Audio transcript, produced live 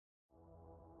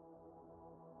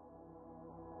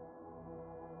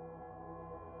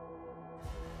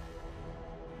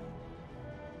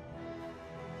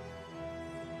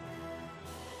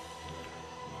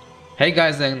Hey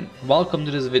guys, and welcome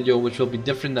to this video, which will be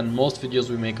different than most videos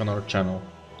we make on our channel.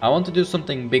 I want to do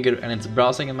something bigger and it's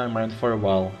browsing in my mind for a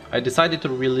while. I decided to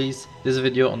release this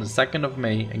video on the 2nd of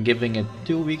May and giving it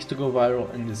 2 weeks to go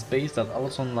viral in the space that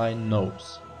Allods Online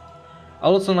knows.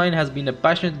 Allods Online has been a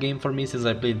passionate game for me since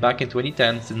I played back in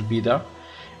 2010 since beta.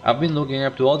 I've been looking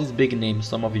up to all these big names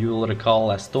some of you will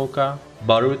recall as Toka,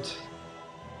 Barut,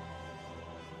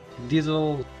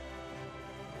 Diesel,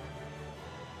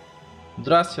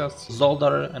 Dracias,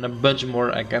 Zoldar, and a bunch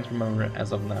more I can't remember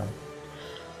as of now.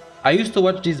 I used to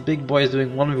watch these big boys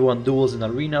doing 1v1 duels in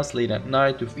arenas late at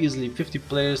night with easily 50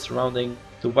 players surrounding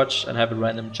to watch and have a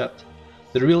random chat.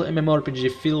 The real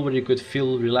MMORPG feel where you could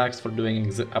feel relaxed for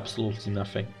doing absolutely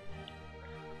nothing.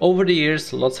 Over the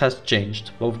years, lots has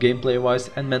changed, both gameplay wise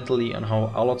and mentally, on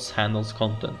how Allods handles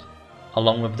content.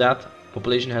 Along with that,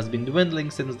 population has been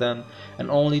dwindling since then, and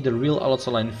only the real Allods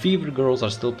Online fever girls are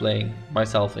still playing,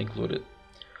 myself included.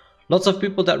 Lots of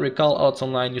people that recall Allods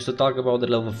Online used to talk about the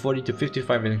level 40 to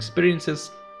 55 in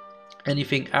experiences.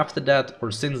 Anything after that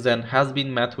or since then has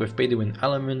been met with pay to win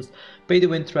elements, pay to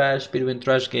win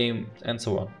trash game, and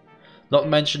so on. Not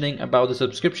mentioning about the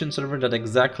subscription server that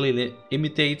exactly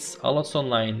imitates Allods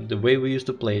Online the way we used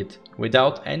to play it,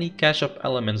 without any cash up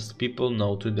elements people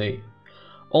know today.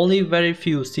 Only very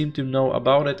few seem to know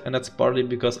about it, and that's partly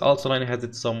because Allods Online has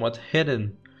it somewhat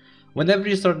hidden. Whenever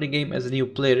you start the game as a new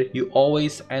player, you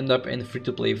always end up in free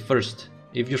to play first.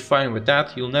 If you're fine with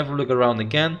that, you'll never look around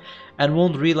again and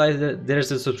won't realize that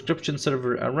there's a subscription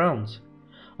server around.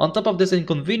 On top of this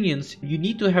inconvenience, you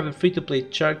need to have a free to play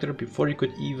character before you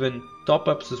could even top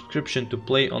up subscription to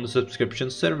play on the subscription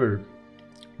server.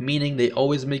 Meaning they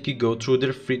always make you go through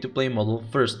their free to play model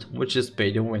first, which is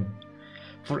pay to win.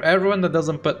 For everyone that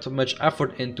doesn't put too much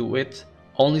effort into it,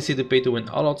 only see the pay to win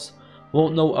Allods,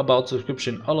 won't know about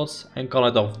subscription Allods and call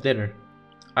it off there.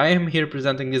 I am here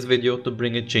presenting this video to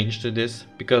bring a change to this,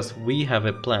 because we have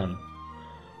a plan.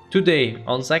 Today,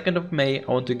 on 2nd of May, I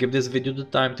want to give this video the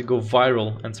time to go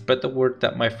viral and spread the word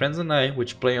that my friends and I,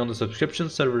 which play on the subscription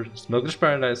server Smuggler's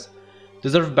Paradise,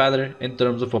 deserve better in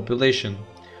terms of population.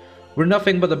 We're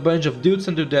nothing but a bunch of dudes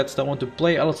and dudettes that want to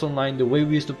play Allods Online the way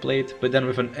we used to play it, but then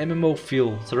with an MMO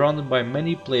feel, surrounded by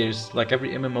many players like every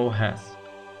MMO has.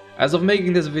 As of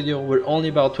making this video, we're only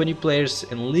about 20 players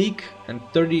in League and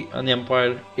 30 on the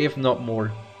Empire, if not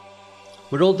more.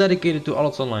 We're all dedicated to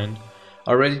Allods Online,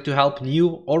 are ready to help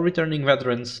new or returning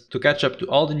veterans to catch up to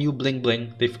all the new bling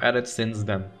bling they've added since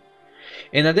then.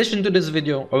 In addition to this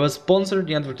video, I will sponsor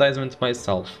the advertisement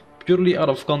myself, purely out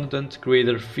of content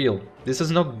creator feel. This is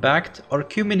not backed or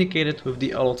communicated with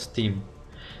the Allods team.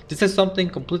 This is something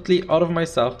completely out of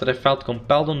myself that I felt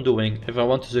compelled on doing if I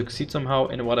want to succeed somehow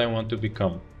in what I want to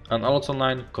become, an Allods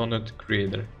Online content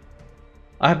creator.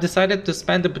 I have decided to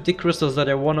spend the boutique crystals that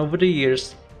I won over the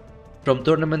years, from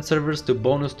tournament servers to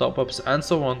bonus top-ups and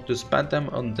so on, to spend them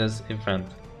on this event.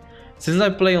 Since I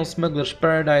play on Smuggler's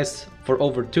Paradise for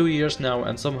over 2 years now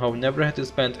and somehow never had to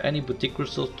spend any boutique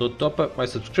crystals to top up my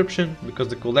subscription because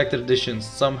the collector editions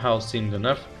somehow seemed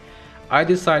enough, I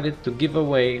decided to give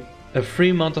away a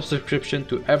free month of subscription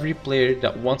to every player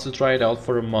that wants to try it out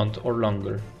for a month or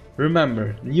longer.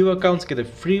 Remember, new accounts get a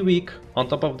free week on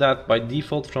top of that by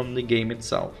default from the game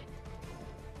itself.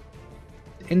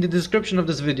 In the description of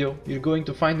this video, you're going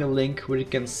to find a link where you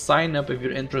can sign up if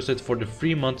you're interested for the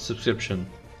free month subscription.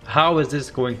 How is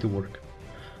this going to work?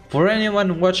 For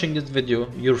anyone watching this video,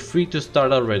 you're free to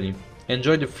start already.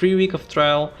 Enjoy the free week of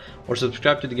trial or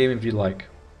subscribe to the game if you like.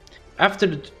 After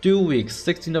the 2 weeks,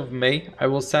 16th of May, I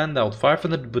will send out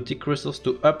 500 boutique crystals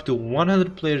to up to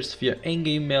 100 players via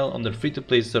in-game mail on the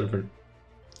free-to-play server.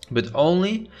 But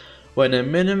only when a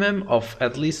minimum of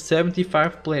at least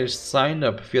 75 players sign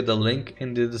up via the link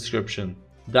in the description.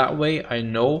 That way I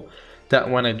know that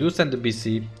when I do send the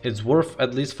BC, it's worth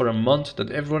at least for a month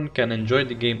that everyone can enjoy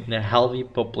the game in a healthy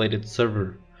populated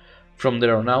server. From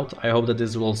there on out, I hope that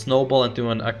this will snowball into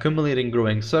an accumulating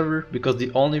growing server, because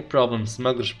the only problem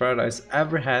Smuggler's Paradise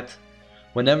ever had,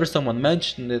 whenever someone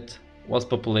mentioned it, was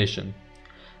population.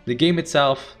 The game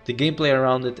itself, the gameplay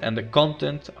around it and the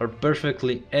content are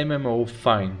perfectly MMO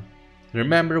fine.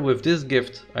 Remember, with this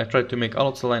gift, I tried to make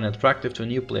Allods Online attractive to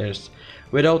new players,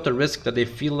 without the risk that they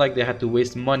feel like they had to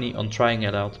waste money on trying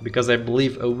it out, because I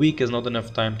believe a week is not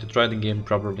enough time to try the game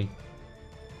properly.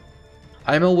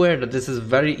 I'm aware that this is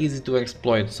very easy to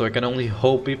exploit, so I can only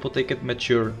hope people take it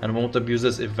mature and won't abuse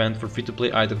this event for free to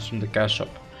play items from the cash shop.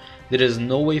 There is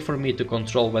no way for me to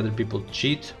control whether people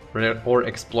cheat or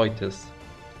exploit this.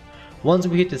 Once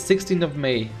we hit the 16th of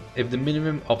May, if the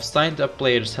minimum of signed up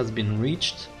players has been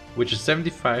reached, which is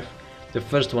 75, the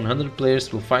first 100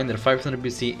 players will find their 500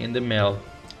 BC in the mail,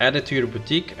 add it to your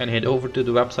boutique and head over to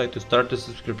the website to start the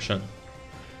subscription.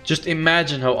 Just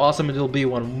imagine how awesome it will be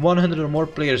when 100 or more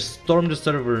players storm the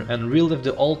server and relive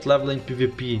the old leveling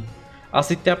PvP.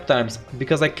 Asee-Teph times,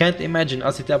 because I can't imagine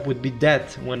Asee-Teph would be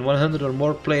dead when 100 or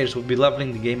more players would be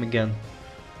leveling the game again.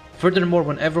 Furthermore,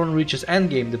 when everyone reaches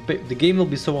endgame, the game will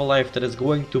be so alive that it's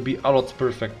going to be Allods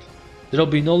perfect. There will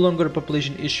be no longer a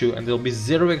population issue and there will be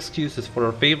zero excuses for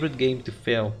our favorite game to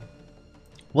fail.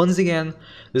 Once again,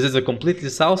 this is a completely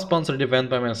self-sponsored event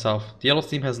by myself. The Allods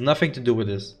team has nothing to do with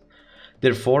this.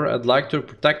 Therefore, I'd like to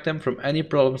protect them from any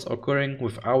problems occurring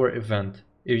with our event.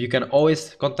 If you can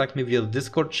always contact me via the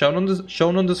Discord shown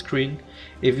on the screen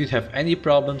if you have any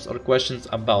problems or questions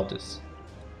about this.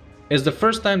 It's the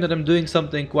first time that I'm doing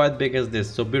something quite big as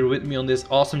this, so bear with me on this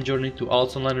awesome journey to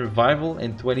Allods Online revival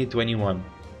in 2021.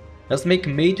 Let's make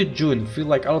May to June feel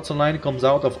like Allods Online comes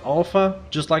out of alpha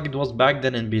just like it was back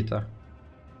then in beta.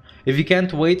 If you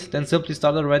can't wait, then simply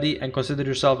start already and consider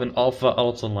yourself in alpha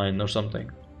Allods Online or something.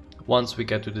 Once we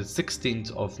get to the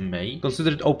 16th of May,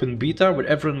 consider it open beta where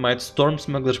everyone might storm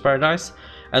Smuggler's Paradise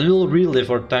and we'll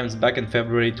relive our times back in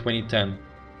February 2010.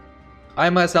 I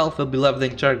myself will be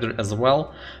leveling character as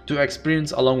well to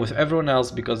experience along with everyone else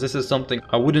because this is something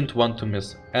I wouldn't want to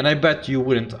miss, and I bet you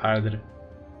wouldn't either.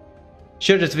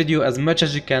 Share this video as much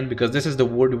as you can because this is the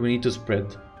word we need to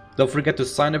spread. Don't forget to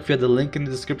sign up via the link in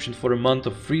the description for a month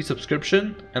of free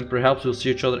subscription, and perhaps we'll see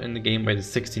each other in the game by the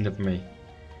 16th of May.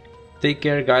 Take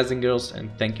care guys and girls, and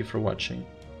thank you for watching.